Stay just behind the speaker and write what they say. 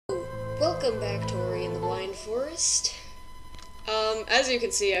Welcome back to Ori and the Blind Forest. As you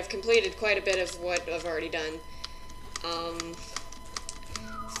can see, I've completed quite a bit of what I've already done.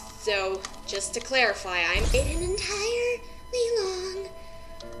 So, just to clarify, I'm in an entirely long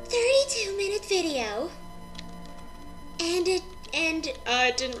 32-minute video. And it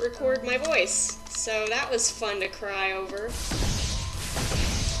didn't record my voice. So that was fun to cry over.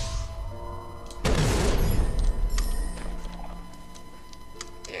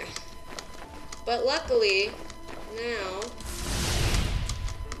 There. But luckily, now,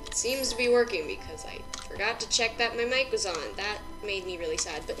 it seems to be working because I forgot to check that my mic was on. That made me really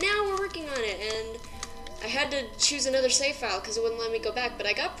sad. But now we're working on it, and I had to choose another save file because it wouldn't let me go back, but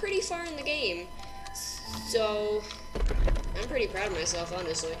I got pretty far in the game. So, I'm pretty proud of myself,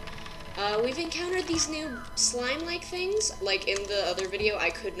 honestly. We've encountered these new slime-like things. Like, in the other video,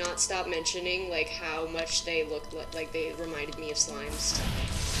 I could not stop mentioning, like, how much they looked like they reminded me of slimes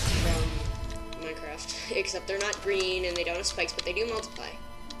from Minecraft. Except they're not green, and they don't have spikes, but they do multiply.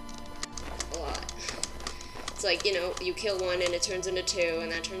 A lot. It's like, you know, you kill one, and it turns into 2,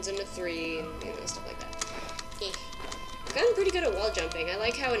 and that turns into 3, and, you know, stuff like that. I've gotten pretty good at wall jumping. I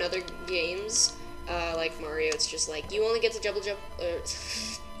like how in other games, like Mario, it's just like, you only get to double jump,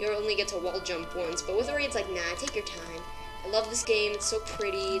 you only get to wall jump once, but with Ori, it's like, nah, take your time. I love this game, it's so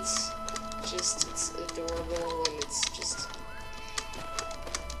pretty, it's adorable, and it's just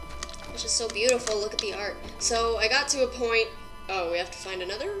so beautiful. Look at the art. So, I got to a point, oh, we have to find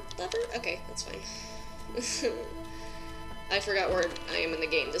another lever? Okay, that's fine. I forgot where I am in the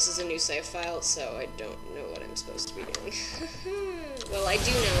game. This is a new save file, so I don't know what I'm supposed to be doing. Well, I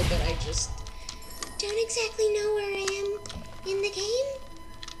do know, but I just don't exactly know where I am in the game,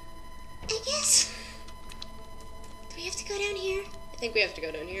 I guess. Do we have to go down here? I think we have to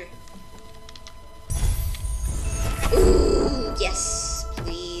go down here. Ooh, yes,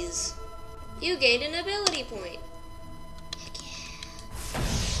 please. You gained an ability point.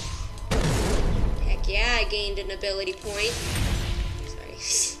 Heck yeah, I gained an ability point. Sorry,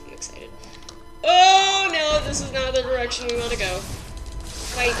 I'm excited. Oh no, this is not the direction we want to go.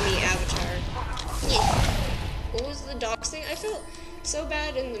 Fight me, Avatar. Yeah. What was the dogs thing? I felt so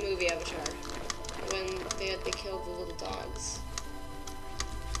bad in the movie Avatar when they had to kill the little dogs.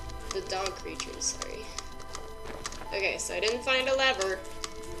 The dog creatures, sorry. Okay, so I didn't find a lever,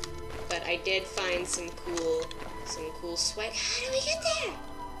 but I did find some cool sweat. How do we get there?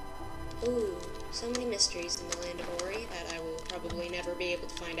 Ooh, so many mysteries in the land of Ori that I will probably never be able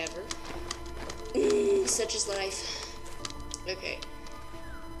to find ever. Such is life. Okay.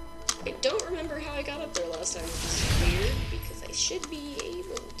 I don't remember how I got up there last time, which is weird, because I should be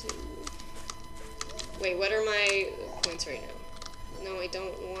able to. Wait, what are my points right now? No, I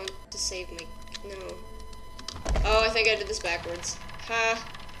don't want to save my... No. Oh, I think I did this backwards. Ha!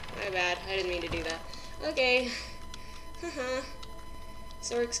 My bad. I didn't mean to do that. Okay. Haha.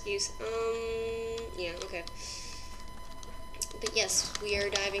 Sore excuse. Yeah, okay. But yes, we are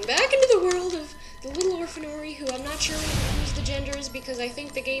diving back into the world of the little orphan Ori, who I'm not sure whose the gender is, because I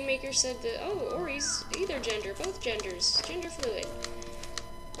think the game maker said that, oh, Ori's either gender, both genders, gender fluid,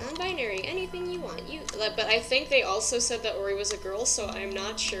 non-binary, anything you want. But I think they also said that Ori was a girl, so I'm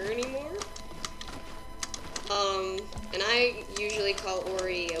not sure anymore. And I usually call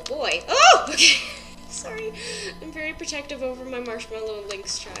Ori a boy. Oh! Okay. Sorry. I'm very protective over my marshmallow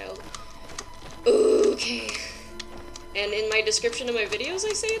lynx child. Okay. And in my description of my videos,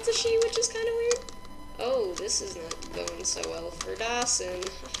 I say it's a she, which is kind of weird. Oh, this is not going so well for Dawson.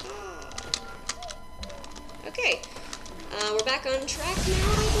 Haha. Okay. We're back on track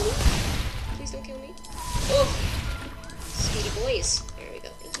now, I believe. Please don't kill me. Oh! Speedy boys. There we go.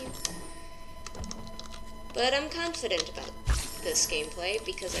 Thank you. But I'm confident about this gameplay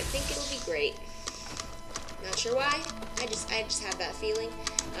because I think it'll be great. Not sure why. I just have that feeling.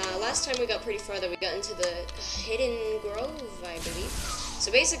 Last time we got pretty far, though. We got into the Hidden Grove, I believe.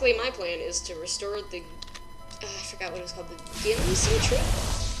 So basically, my plan is to restore the... I forgot what it was called. The Gimsy Tree?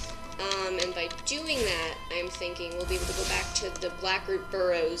 And by doing that, I'm thinking we'll be able to go back to the Blackroot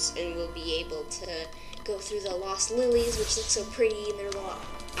Burrows, and we'll be able to go through the Lost Lilies, which look so pretty, and their little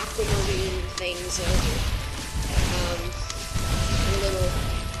aquamarine things. And little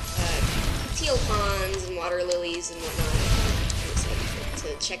teal ponds and water lilies and whatnot. I'm excited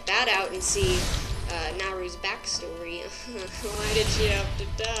to check that out and see Naru's backstory. Why did she have to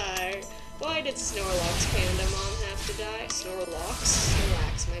die? Why did Snorlax's panda mom have to die?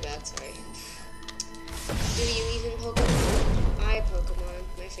 Snorlax, my bad, sorry. Do you even Pokemon? I Pokemon.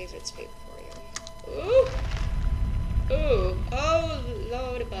 My favorite's Vaporeon. Ooh! Ooh! Oh,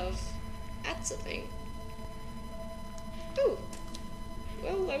 load above. That's a thing. Ooh!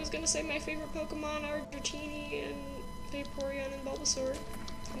 Well, I was gonna say my favorite Pokemon are Dratini and Vaporeon and Bulbasaur.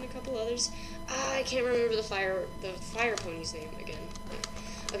 And a couple others. I can't remember the fire pony's name again.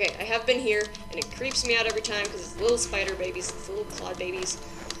 Okay, I have been here, and it creeps me out every time because it's little spider babies, it's little clawed babies.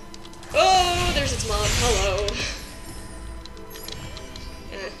 Oh, there's its mom. Hello.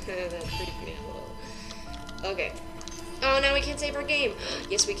 That freaked me out a little. Okay. Oh, now we can't save our game.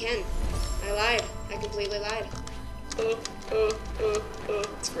 Yes, we can. I lied. I completely lied. Oh.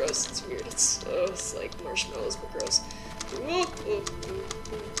 It's gross. It's weird. It's like marshmallows, but gross.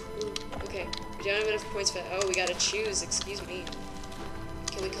 Okay, we don't have enough points for that. Oh, we gotta choose. Excuse me.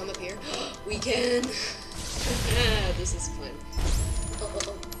 Can we come up here? We can. This is fun.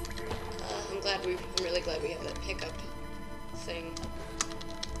 I'm really glad we have that pickup thing.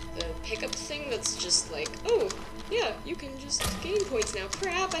 The pickup thing that's just like, oh, yeah, you can just gain points now.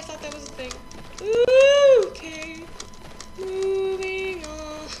 Crap, I thought that was a thing. Ooh, okay. Moving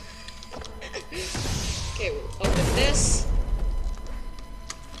on. Okay, we'll open this.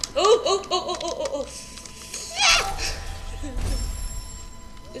 Oh.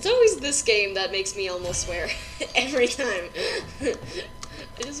 It's always this game that makes me almost swear. Every time.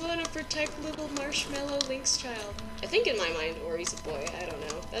 I just want to protect little marshmallow Link's child. I think in my mind, Ori's a boy. I don't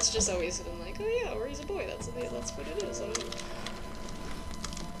know. That's just always been like, oh yeah, Ori's a boy. That's what it is. I don't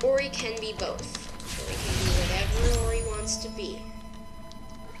know. Ori can be both. Ori can be whatever Ori wants to be.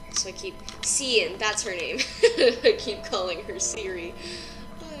 So I keep... Cian, that's her name. I keep calling her Siri.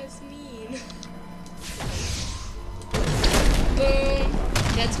 Oh, that's mean. Boom.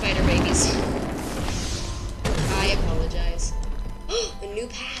 Dead spider babies. I apologize. A new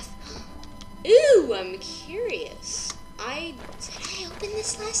path. Ooh, I'm curious. Did I open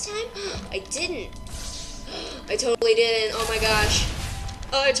this last time? I didn't. I totally didn't. Oh my gosh.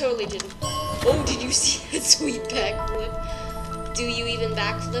 Oh, I totally didn't. Oh, did you see that sweet backflip? Do you even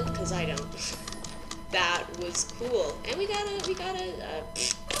backflip? Because I don't. That was cool. And we got a,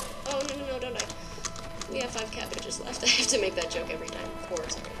 oh, no, don't die. We have 5 cabbages left. I have to make that joke every time. Of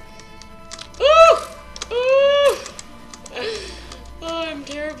course. Oh! Oh, I'm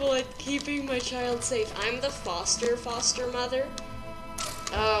terrible at keeping my child safe. I'm the foster mother.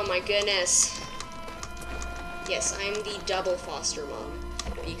 Oh my goodness. Yes, I'm the double foster mom.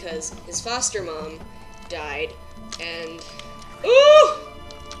 Because his foster mom died, and... Ooh!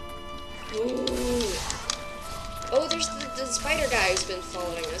 Ooh! Oh, there's the spider guy who's been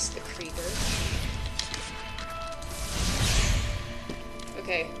following us, the creeper.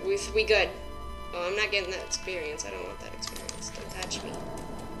 Okay, we good. Oh, I'm not getting that experience. I don't want that experience. Don't touch me.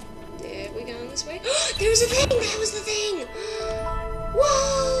 Did we go this way? There was a thing! That was the thing!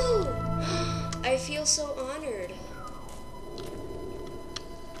 Whoa! I feel so honored.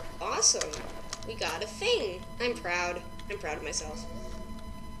 Awesome. We got a thing. I'm proud. I'm proud of myself.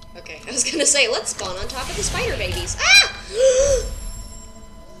 Okay, I was gonna say, let's spawn on top of the spider babies. Ah!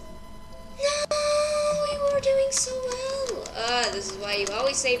 No! We were doing so well. This is why you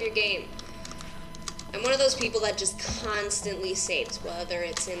always save your game. I'm one of those people that just constantly saves, whether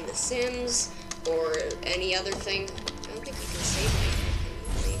it's in The Sims or any other thing. I don't think you can save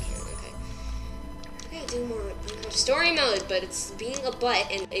anything. Okay. I gotta do more story mode, but it's being a butt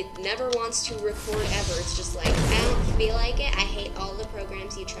and it never wants to record ever. It's just like, I don't feel like it. I hate all the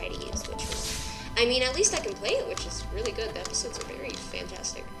programs you try to use, which was, I mean, at least I can play it, which is really good. The episodes are very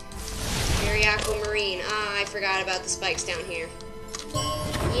fantastic. Very aquamarine. Ah, I forgot about the spikes down here.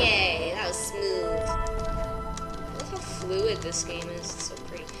 Yay, that was smooth. I love how fluid this game is. It's so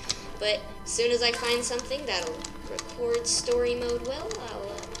pretty. But as soon as I find something that'll record story mode well,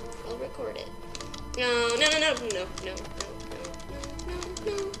 I'll record it. No.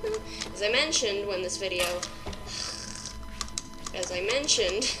 As I mentioned when this video, in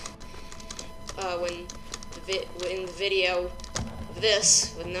the video of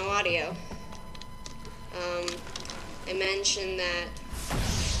this with no audio, I mentioned that.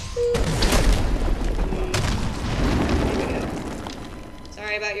 There we go.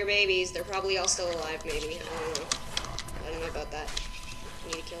 Sorry about your babies. They're probably all still alive, maybe. I don't know about that.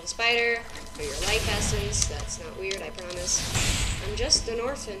 You need to kill the spider for your life essence. That's not weird, I promise. I'm just an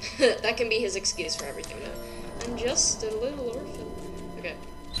orphan. That can be his excuse for everything, though. I'm just a little orphan. Okay.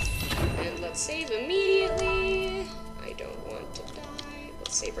 And let's save immediately. I don't want to die.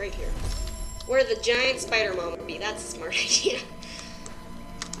 Let's save right here. Where the giant spider mom would be. That's a smart idea.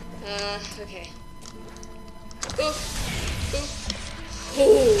 Okay. Ooh.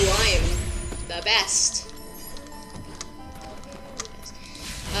 Oh, I am the best.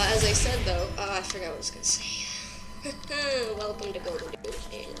 As I said, though, I forgot what I was gonna say. Welcome to Golden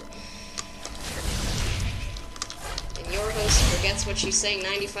Ocean. And your host forgets what she's saying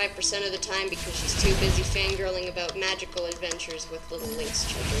 95% of the time because she's too busy fangirling about magical adventures with little Lynx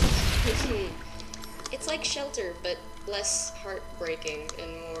children. It's like Shelter, but less heartbreaking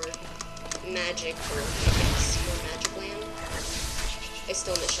and more magic, or I guess more magic land. I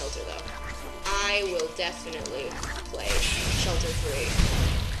still miss Shelter, though. I will definitely play Shelter 3.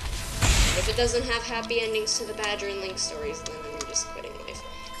 If it doesn't have happy endings to the Badger and Lynx stories, then I'm just quitting life.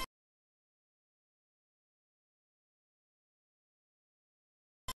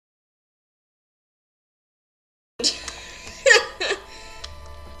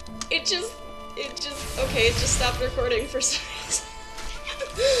 It just stopped recording for some reason.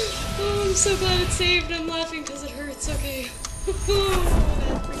 Oh, I'm so glad it's saved. I'm laughing because it hurts. Okay. Oh,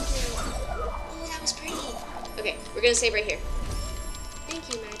 that was pretty. Okay, we're gonna save right here.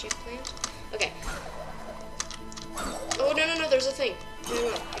 Thank you, magic plant. Okay. Oh, no, there's a thing.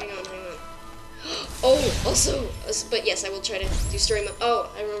 Hang on. Oh, also, but yes, I will try to do story mode.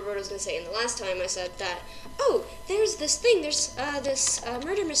 Oh, I remember what I was gonna say. And the last time I said that, oh, there's this thing, there's this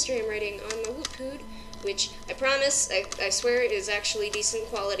murder mystery I'm writing on the Wootpood, which I promise, I swear is actually decent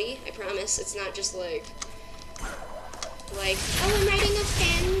quality. I promise it's not just like, oh, I'm writing a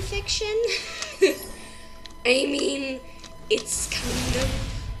fan fiction. I mean, it's kind of,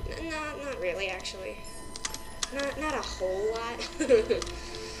 not really, actually. Not a whole lot.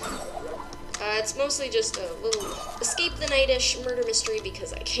 It's mostly just a little escape the night-ish murder mystery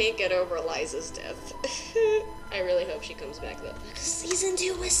because I can't get over Eliza's death. I really hope she comes back, though. Season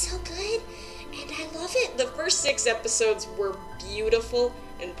 2 was so good, and I love it. The first 6 episodes were beautiful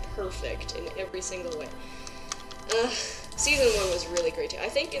and perfect in every single way. Season 1 was really great, too. I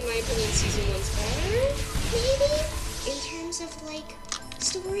think, in my opinion, Season 1's better, maybe? In terms of, like,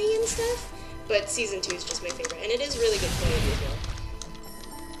 story and stuff? But Season 2 is just my favorite, and it is really good quality as well.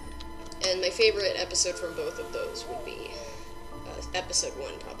 And my favorite episode from both of those would be episode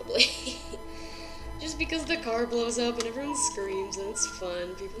 1, probably. Just because the car blows up and everyone screams and it's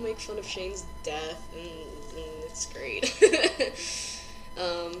fun. People make fun of Shane's death and it's great.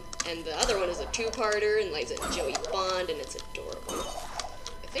 And the other one is a 2-parter and Liza and Joey bond and it's adorable.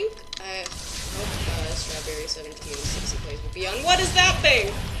 I think I hope Strawberry 17 and 60 Plays will be on. What is that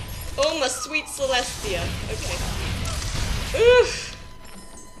thing? Oh, my sweet Celestia. Okay. Oof.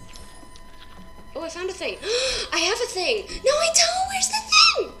 Oh, I found a thing. I have a thing. No, I don't. Where's the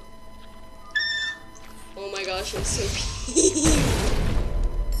thing? Oh my gosh, I'm so peeved.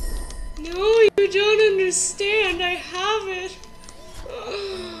 No, you don't understand. I have it.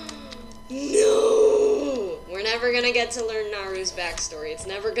 No. We're never gonna get to learn Naru's backstory. It's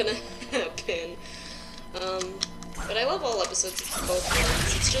never gonna happen. But I love all episodes of both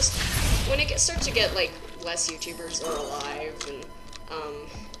parents. It's just when it starts to get like less YouTubers are alive and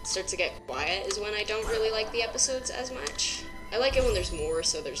start to get quiet is when I don't really like the episodes as much. I like it when there's more,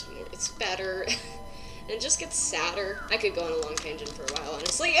 so there's more. It's better. And it just gets sadder. I could go on a long tangent for a while,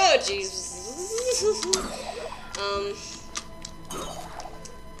 honestly. Oh, jeez.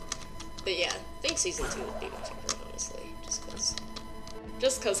 But yeah, I think Season 2 would be my favorite, honestly.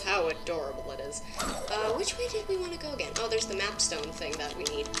 Just cause how adorable it is. Which way did we want to go again? Oh, there's the mapstone thing that we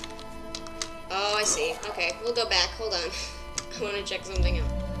need. Oh, I see. Okay, we'll go back. Hold on. I want to check something out.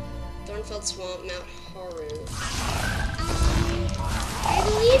 Thornfeld Swamp, Mount Haru. I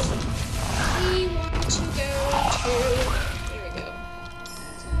believe we want to go to... There we go.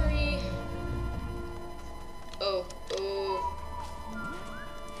 Sorry. Oh.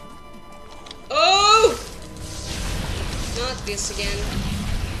 Not this again.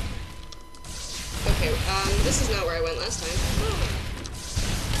 Okay, this is not where I went last time.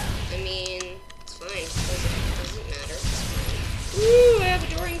 I mean, it's fine. It doesn't matter. It's fine. Woo! I have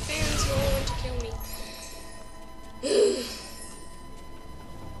adoring fans who all want to kill me.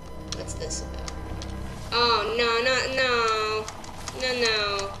 What's this about? Oh, no.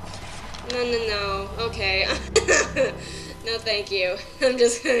 Okay. No, thank you. I'm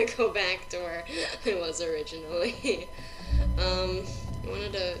just gonna go back to where I was originally. I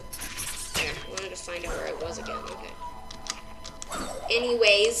wanted to find out where I was again. Okay.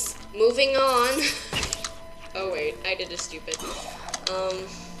 Anyways, moving on. Oh wait, I did a stupid.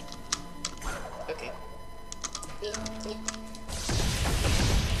 Okay.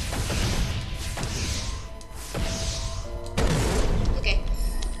 Okay.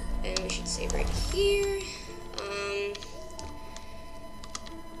 And we should save right here.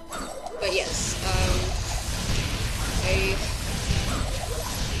 But yes,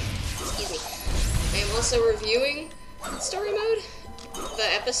 excuse me. I am also reviewing story mode.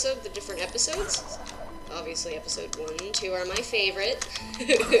 The different episodes. Obviously, episode 1 and 2 are my favorite.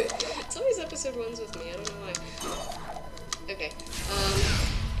 It's always episode 1's with me, I don't know why. Okay.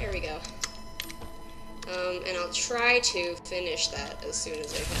 There we go. And I'll try to finish that as soon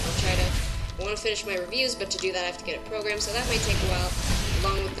as I can. I want to finish my reviews, but to do that I have to get it programmed, so that might take a while,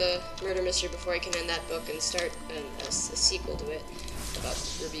 along with the murder mystery, before I can end that book and start a sequel to it about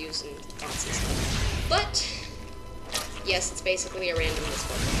reviews and thoughts and stuff. But, yes, it's basically a randomness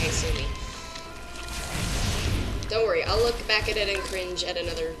book, okay, sue me. Don't worry, I'll look back at it and cringe at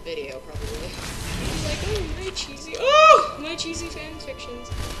another video, probably. Like, oh, my cheesy fan fictions.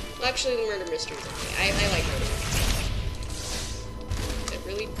 Well, actually, the murder mysteries, okay. I like murder mysteries.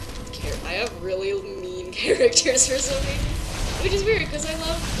 I have really mean characters for some reason, which is weird, because I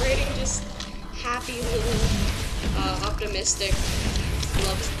love writing just happy little, optimistic,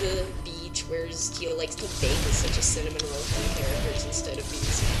 loves the beach, wears, likes to bake as such a cinnamon roll kind of characters instead of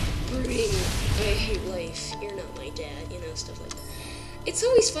these brooding, I hate life, you're not my dad, stuff like that. It's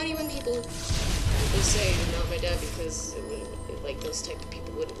always funny when people say you're not my dad, because those type of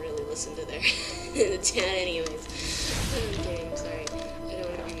people wouldn't really listen to their dad anyways. I'm kidding, I'm sorry. I don't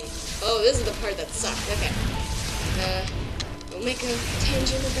want to be mean. Oh, this is the part that sucked. Okay. We'll make a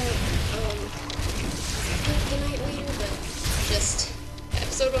tangent about the night later, but just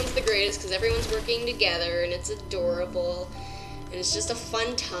episode 1's the greatest because everyone's working together and it's adorable and it's just a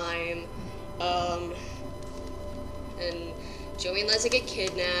fun time. And Joey and Liza get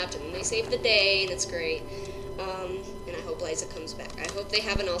kidnapped and they save the day and it's great. And I hope Liza comes back. I hope they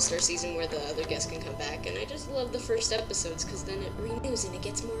have an all-star season where the other guests can come back, and I just love the first episodes because then it renews and it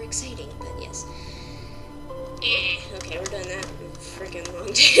gets more exciting, but yes. Okay, we're done that freaking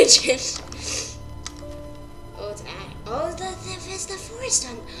long tangent. Oh, it's oh, the forest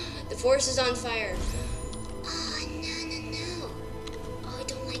the forest is on fire. Oh, no. Oh, I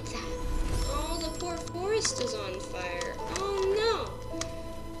don't like that. Oh, the poor forest is on fire. Oh, no.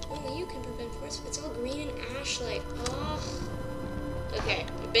 Only you can prevent forest. It's all green and ash-like. Oh. Okay,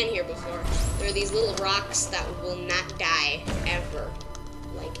 I've been here before. There are these little rocks that will not die, ever.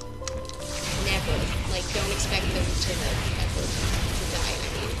 Like, never. Like, don't expect them to, ever to die, I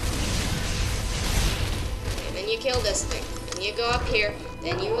mean. Okay, then you kill this thing. Then you go up here.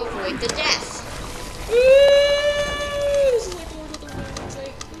 Then you avoid the death. This is like Lord of the Rings.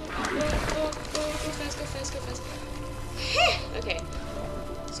 Like, go fast. Okay.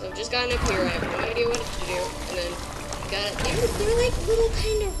 So I've just gotten up here, I have no idea what to do, and then they're like little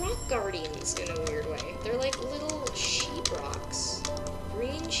kind of rock guardians in a weird way. They're like little sheep rocks.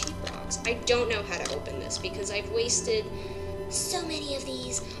 Green sheep rocks. I don't know how to open this because I've wasted so many of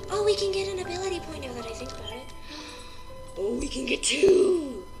these. Oh, we can get an ability point now that I think about it. Oh, we can get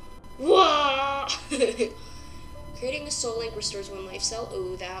 2! Whoa! Creating a soul link restores 1 life cell.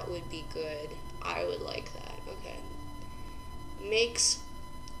 Oh, that would be good. I would like that. Okay. Makes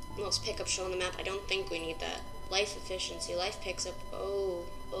most pickup show on the map. I don't think we need that. Life efficiency. Life picks up.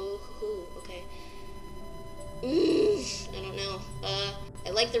 Okay. I don't know. I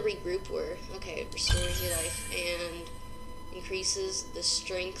like the regroup word. Okay, it restores your life and increases the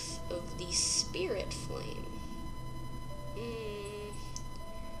strength of the spirit flame.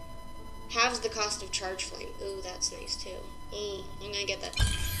 Halves the cost of charge flame. Ooh, that's nice too. I'm gonna get that.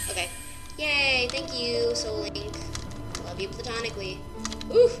 Okay. Yay, thank you, Soul Link. Love you platonically.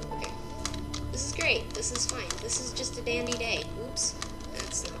 Ooh, okay. This is great. This is fine. This is just a dandy day. Oops.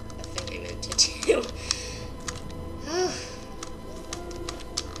 That's not a thing I meant to do. I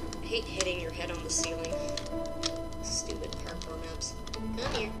hate hitting your head on the ceiling. Stupid parkour maps.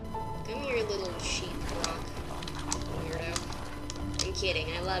 Come here. Come here, little sheep rock. Weirdo. I'm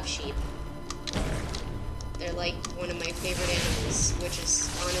kidding. I love sheep. They're like one of my favorite animals, which is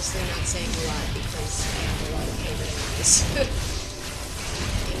honestly not saying a lot because I have a lot of favorite animals.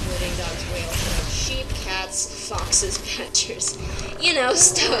 Including dogs, whales, sheep, cats, foxes, badgers. You know,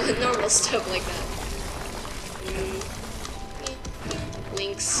 stuff, normal stuff like that.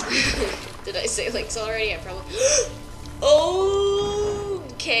 Lynx. Did I say lynx already? I probably...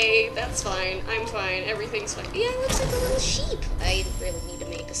 Okay, that's fine. I'm fine. Everything's fine. Yeah, it looks like a little sheep. I really need to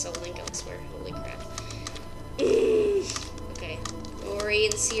make a soul link elsewhere. Holy crap. Okay. Ori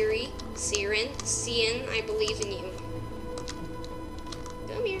and Cian, I believe in you.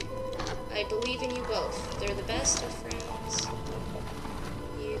 Come here. I believe in you both. They're the best of friends.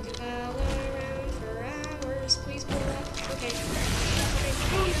 You can pile around for hours. Please pull up. Okay.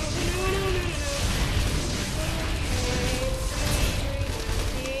 Oh, no.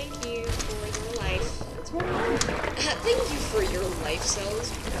 Thank you for your life. Thank you for your life cells.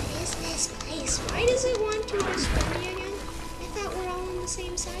 What is this place? Why does it want to destroy me again? I thought we're all on the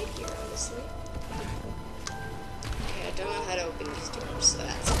same side here, honestly. Okay, I don't know how to open these doors, so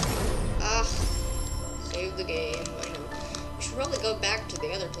that's... save the game, I know. should probably go back to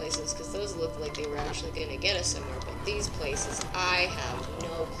the other places, because those look like they were actually going to get us somewhere, but these places, I have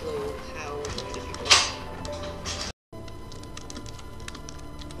no clue how we're going to do this.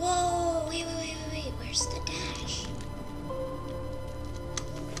 Whoa, wait, where's the dash?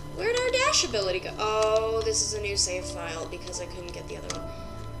 Where'd our dash ability go? Oh, this is a new save file, because I couldn't get the other one.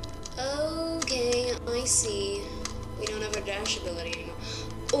 Okay, I see. We don't have a dash ability anymore.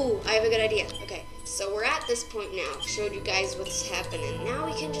 Oh, I have a good idea. Okay, so we're at this point now. Showed you guys what's happening. Now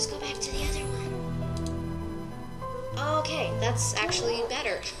we can just go back to the other one. Okay, that's actually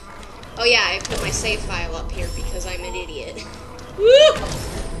better. Oh yeah, I put my save file up here because I'm an idiot. Woo!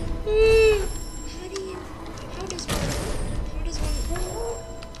 How does one?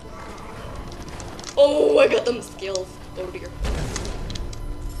 Oh, I got them skills. Oh dear.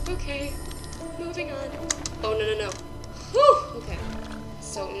 Okay, moving on. Oh, no. Whew, okay.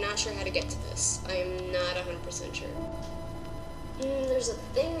 So I'm not sure how to get to this. I'm not 100% sure. There's a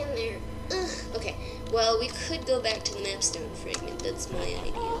thing in there. Ugh. Okay, well, we could go back to the mapstone fragment. That's my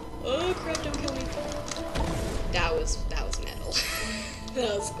idea. Oh, crap, don't kill me. That was metal.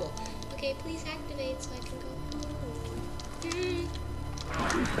 That was cool. Okay, please activate so I can go home.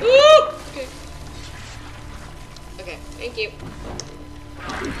 Ooh! Okay. Okay, thank you.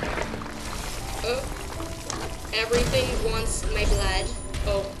 Oh. Everything wants my blood.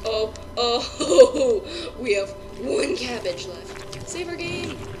 Oh. We have one cabbage left. Save our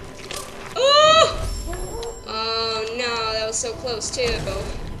game. Oh! Oh no, that was so close too.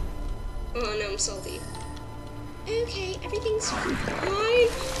 Oh no, I'm salty. Okay, everything's fine.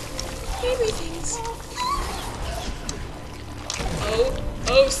 Everything's...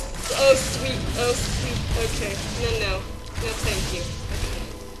 Oh, sweet. Okay, no, thank you.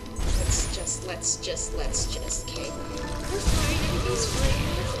 Let's just, okay. We're fine, everything's fine.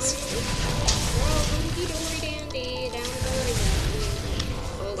 Oh, hunky-dory dandy, down the road.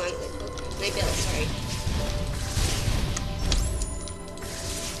 Hold on, my bill, sorry.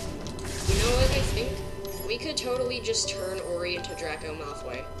 You know what I think? We could totally just turn Ori into Draco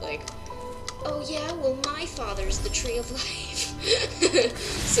Malfoy. Like, oh yeah, well my father's the Tree of Life.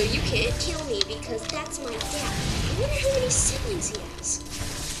 So you can't kill me because that's my dad. I wonder how many siblings he has.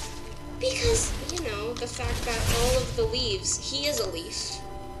 Because, you know, the fact that all of the leaves, he is a leaf,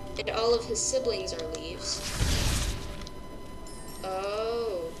 and all of his siblings are leaves.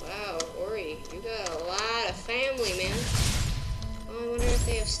 Oh, wow, Ori, you got a lot of family, man. Oh, I wonder if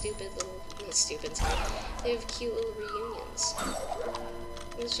they have not stupid, sorry. They have cute little reunions.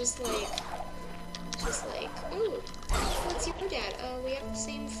 It's just like, oh, what's your dad? Oh, we have the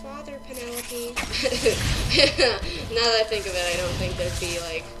same father, Penelope. Now that I think of it, I don't think it'd be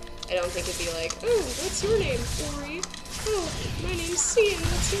like, oh, what's your name, Ori? Oh, my name's Cian,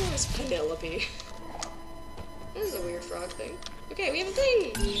 what's yours, Penelope? That was a weird frog thing. Okay, we have a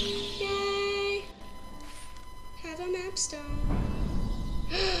thing! Yay! Have a mapstone.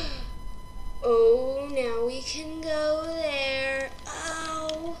 Oh, now we can go there.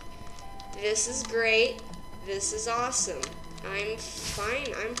 Oh! This is great. This is awesome. I'm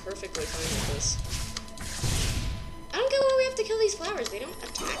fine. I'm perfectly fine with this. I don't get why we have to kill these flowers. They don't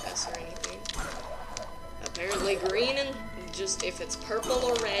attack us or anything. Apparently green and just if it's purple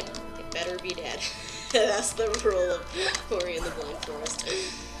or red, it better be dead. That's the rule of Ori in the Blind Forest.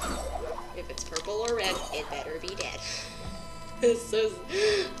 If it's purple or red, it better be dead. I'm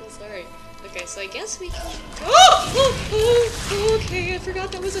sorry. Okay, so I guess we can... Oh, okay, I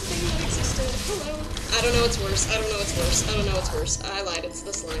forgot that was a thing that existed. Hello. I don't know what's worse. I lied. It's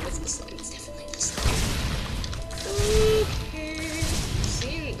the slime. It's definitely the slime. Okay.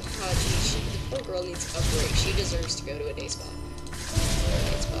 Seeing how the poor girl needs a break. She deserves to go to a day spa. Or a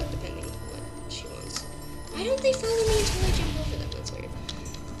night spa, depending on what she wants. Why don't they follow me until I jump over them? That's weird.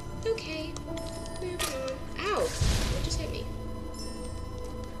 Okay. Moving on. Ow! What just hit me?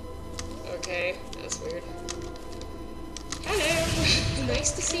 Okay, that's weird. Hello!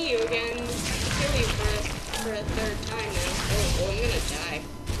 Nice to see you again. I'll kill you for a third time now. Oh, I'm gonna die.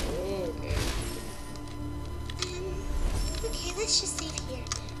 Okay. Okay, let's just save here.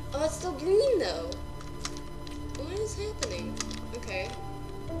 Oh, it's still green though. What is happening? Okay.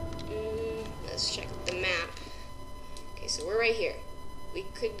 Let's check the map. Okay, so we're right here. We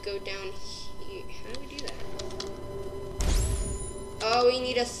could go down here. How do we do that? Oh, we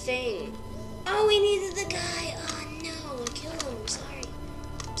need a thing. Oh, we needed the guy. Oh, no. Kill him.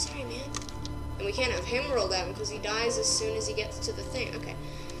 I'm sorry, man. And we can't have him roll down because he dies as soon as he gets to the thing. Okay.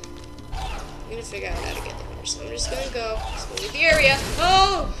 I'm going to figure out how to get there. So I'm just going to go. Just going to leave the area.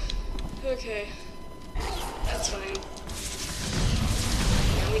 Oh! Okay. That's fine.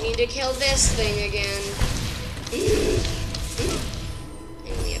 Now we need to kill this thing again.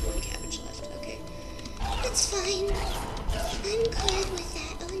 I only have 1 cabbage left. Okay. That's fine. I'm good with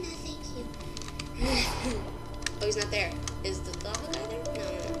that. Oh, no, thank you. Oh, he's not there. Is the lava guy there? No.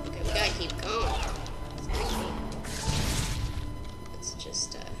 Okay, we gotta keep going. Let's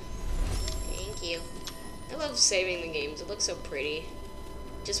just, thank you. I love saving the games. It looks so pretty.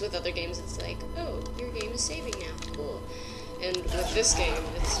 Just with other games, it's like, oh, your game is saving now. Cool. And with this game,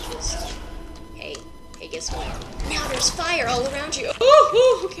 it's just, hey, guess what? Now there's fire all around you.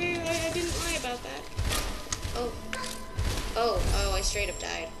 Oh, okay, I didn't lie about that. Oh, I straight up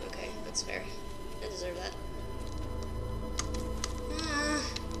died. Okay, that's fair. I deserve that.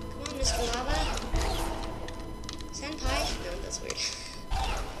 Come on, Mr. Lava. Senpai? No, that's weird.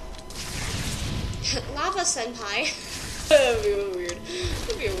 Lava Senpai. That'd be weird.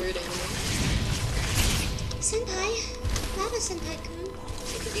 That'd be a weird animal. Senpai? Lava Senpai-kun?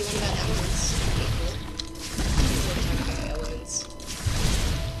 It could be one of our elements. That'd be cool. We're talking about elements.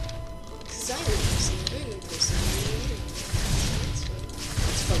 Because I'm a person.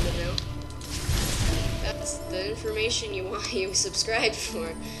 That's fun to know. That's the information you subscribed for.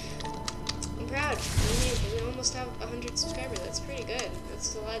 I'm proud. We almost have 100 subscribers. That's pretty good.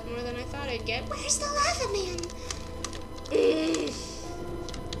 That's a lot more than I thought I'd get. Where's the lava man?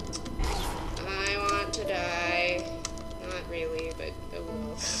 I want to die. Not really, but I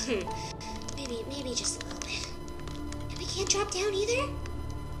will. maybe just a little bit. And we can't drop down either?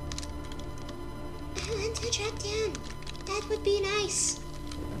 I want to drop down. That would be nice.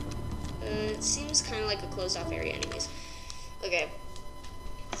 It seems kind of like a closed off area anyways. Okay.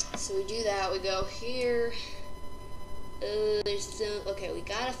 So we do that, we go here. Okay, we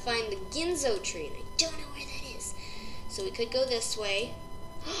gotta find the Ginzo tree, and I don't know where that is. So we could go this way.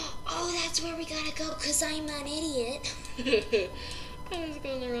 Oh, that's where we gotta go, because I'm an idiot. I was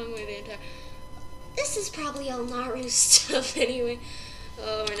going the wrong way the entire... This is probably all Naru stuff anyway.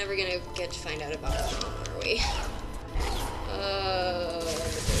 Oh, we're never gonna get to find out about it, are we?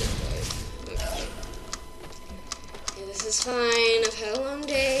 Okay. Okay, this is fine. I've had a long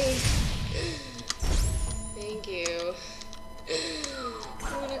day. Thank you.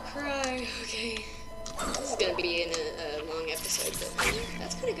 I wanna cry. Okay. This is gonna be a long episode, but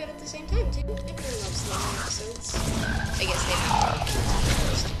that's kinda good at the same time, too. Everyone loves long episodes. I guess they have to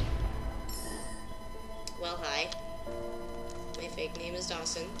first. Well, hi. My fake name is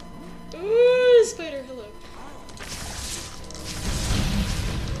Dawson. Ooh, spider, hello.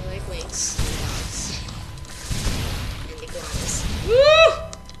 I like lynx and dogs. And iguanas. Woo!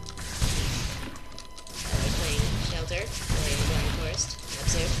 I like playing Shelter, playing Blind Forest,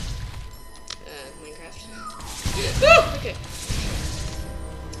 Abzu, Minecraft. Woo! Okay.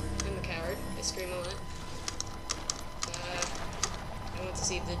 I'm a coward. I scream a lot. I went to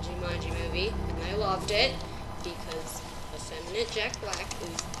see the Jumanji movie, and I loved it, because effeminate Jack Black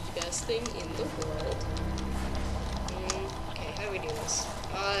is the best thing in the world. Okay, how do we do this?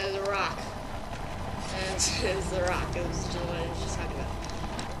 The rock. It's the rock. It was just what I was just talking about.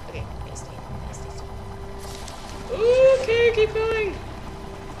 Okay, stay. Okay, keep going.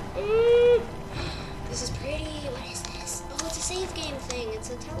 Ooh. This is pretty. What is this? Oh, it's a save game thing. It's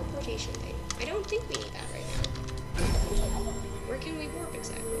a teleportation thing. I don't think we need that right now. Where can we warp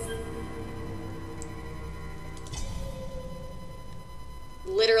exactly?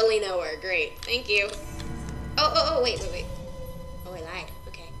 Literally nowhere. Great. Thank you. Oh, wait. Oh, I lied.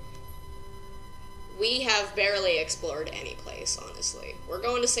 Okay. We have barely explored any place, honestly. We're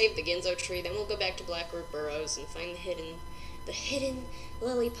going to save the Ginzo tree, then we'll go back to Blackroot Burrows and find the hidden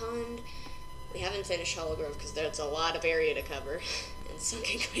lily pond. We haven't finished Hollow Grove because there's a lot of area to cover. And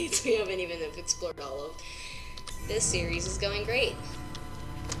Sunken Glades we haven't even explored all of. This series is going great.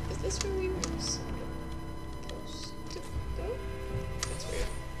 Is this where we were supposed to go? That's weird.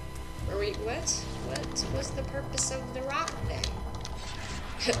 What was the purpose of the rock then?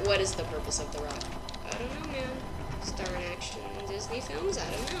 What is the purpose of the rock? I don't know, man. Star in action Disney films? I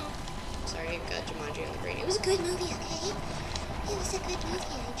don't know. Sorry, I got Jumanji on the brain. It was a good movie, okay? It was a good movie.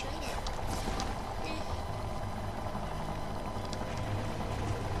 I enjoyed it.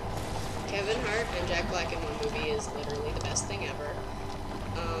 Kevin Hart and Jack Black in one movie is literally the best thing ever.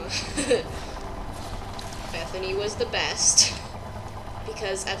 Bethany was the best.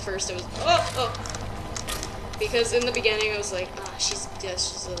 Because at first I was, because in the beginning I was like, she's gonna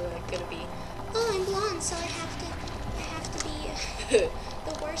be, I'm blonde, so I have to be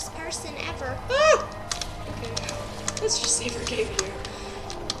the worst person ever. Okay, let's just save her game here.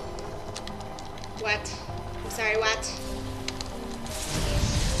 What? I'm sorry, what?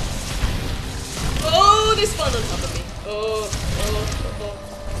 Oh, they spawned on top of me. Oh.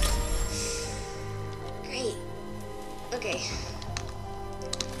 Great. Okay, Okay.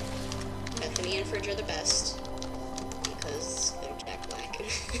 Bethany and Fridge are the best. Because they're Jack Black.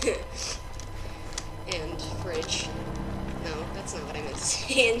 And Fridge. No, that's not what I meant to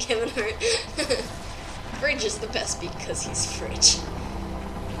say. And Kevin Hart. Fridge is the best because he's Fridge.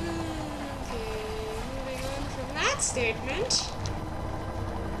 Okay, moving on from that statement.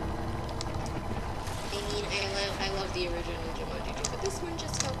 I mean, I love the original Jumanji too, but this one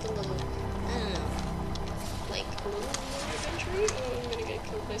just felt a little, I don't know, like a little more adventure-y. Oh, I'm gonna get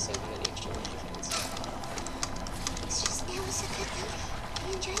killed by so many Jumanji fans. It's just, it was a good movie.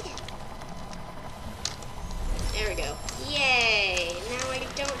 I enjoyed it. There we go. Yay! Now I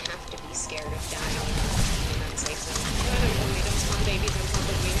don't have to be scared of dying in an unsafe zone. Don't spawn babies on top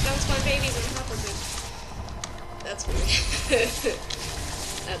of me. Don't spawn babies on top of me. That's weird.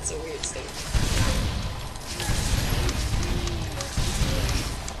 That's a weird statement.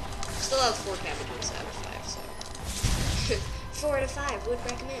 Still have 4 cabbages out of 5, so 4 out of 5 would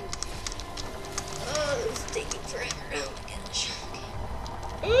recommend. Oh, this is taking forever. Oh my gosh. Okay.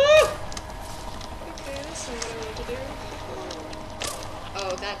 Ooh! Okay, that's not what I want to do.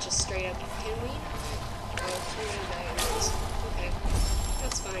 Oh, that just straight up. Can we? Oh, 3 diamonds. Okay,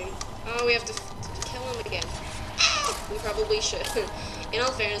 that's fine. Oh, we have to kill him again. We probably should. In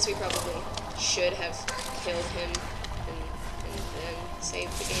all fairness, we probably should have killed him and then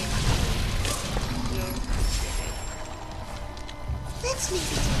saved the game. No. Okay. Let's maybe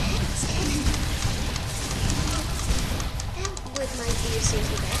do that instead. That would might be a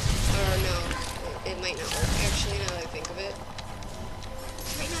safer bet. Or no, it might not work. Actually, now that I think of it,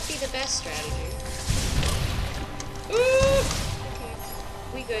 it might not be the best strategy. Ooh! Okay,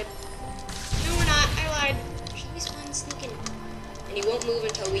 we good. No, we're not. I lied. She was one sneaking. And he won't move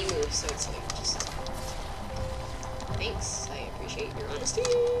until we move, so it's like, just... Thanks, I appreciate your honesty.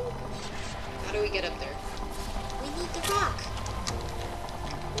 How do we get up there? We need the rock.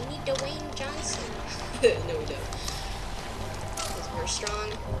 We need Dwayne Johnson. No, we don't. Because we're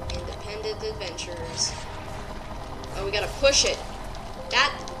strong, independent adventurers. Oh, we gotta push it.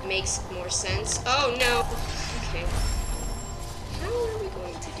 That makes more sense. Oh, no. Okay. How are we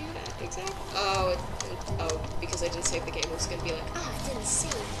going to do that exactly? Oh, oh, because I didn't save the game, it was gonna be like, ah, I didn't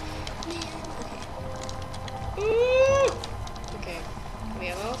save. Man, okay. Ooh! Okay. We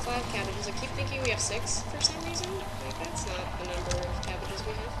have all 5 cabbages. I keep thinking we have 6 for some reason. Like, that's not the number of cabbages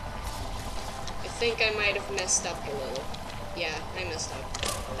we have. I think I might have messed up a little. Yeah, I messed up.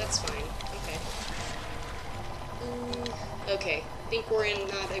 That's fine. Okay. Okay. I think we're in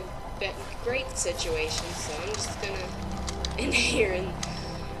not a great situation, so I'm just gonna end here and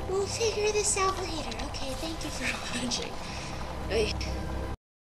we'll figure this out later. Okay, thank you for watching.